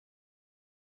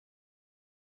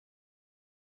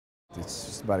It's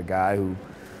just about a guy who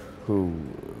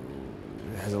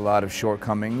has a lot of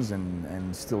shortcomings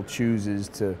and still chooses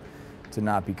to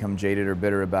not become jaded or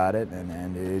bitter about it,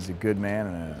 and is a good man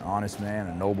and an honest man,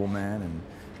 a noble man,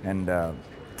 and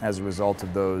as a result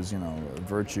of those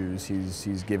virtues,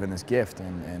 he's given this gift,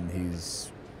 and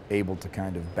he's able to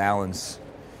kind of balance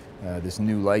this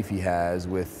new life he has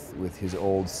with his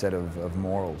old set of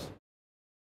morals.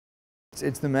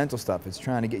 It's the mental stuff. It's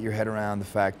trying to get your head around the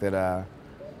fact that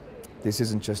this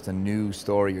isn't just a new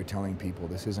story you're telling people.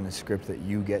 This isn't a script that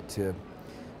you get to,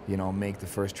 make the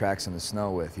first tracks in the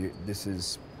snow with. This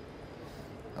is,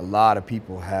 a lot of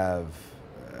people have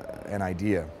an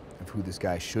idea of who this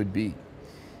guy should be.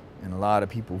 And a lot of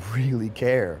people really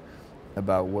care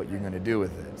about what you're going to do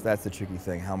with it. So that's the tricky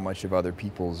thing. How much of other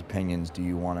people's opinions do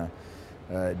you want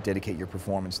to dedicate your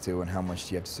performance to, and how much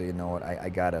do you have to say, you know what, I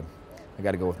gotta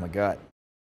go with my gut.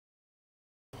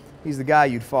 He's the guy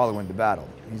you'd follow into battle.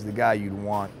 He's the guy you'd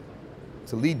want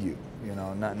to lead you,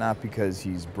 not because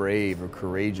he's brave or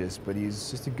courageous, but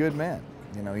he's just a good man.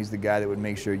 He's the guy that would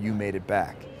make sure you made it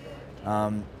back.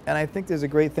 And I think there's a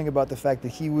great thing about the fact that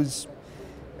he was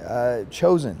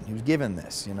chosen. He was given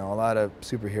this. A lot of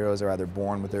superheroes are either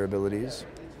born with their abilities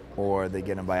or they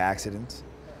get them by accident.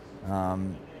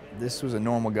 This was a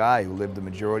normal guy who lived the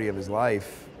majority of his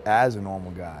life as a normal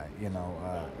guy,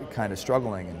 kind of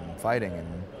struggling and fighting and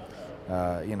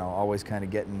always kind of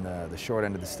getting the short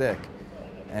end of the stick.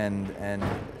 And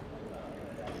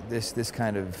this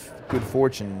kind of good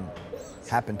fortune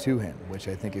happened to him, which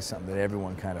I think is something that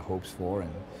everyone kind of hopes for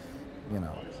and,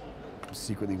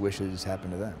 secretly wishes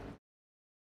happened to them.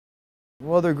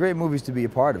 Well, they're great movies to be a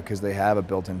part of because they have a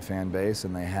built-in fan base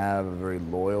and they have a very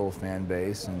loyal fan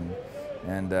base, and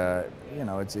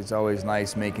it's always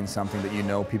nice making something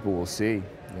that people will see.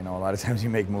 A lot of times you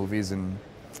make movies and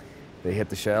they hit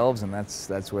the shelves and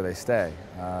that's where they stay.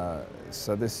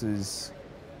 So it's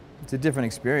a different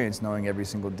experience knowing every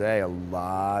single day a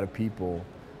lot of people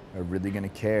are really going to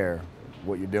care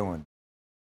what you're doing.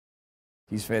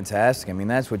 He's fantastic. I mean,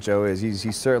 that's what Joe is.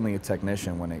 He's certainly a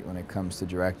technician when it comes to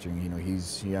directing.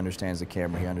 He understands the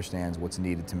camera. He understands what's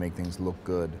needed to make things look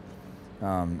good.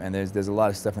 And there's a lot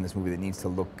of stuff in this movie that needs to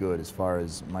look good, as far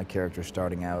as my character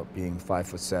starting out being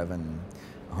 5'7",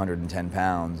 110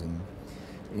 pounds, and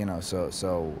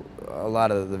so a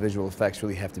lot of the visual effects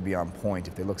really have to be on point.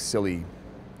 If they look silly,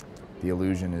 the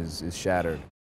illusion is shattered.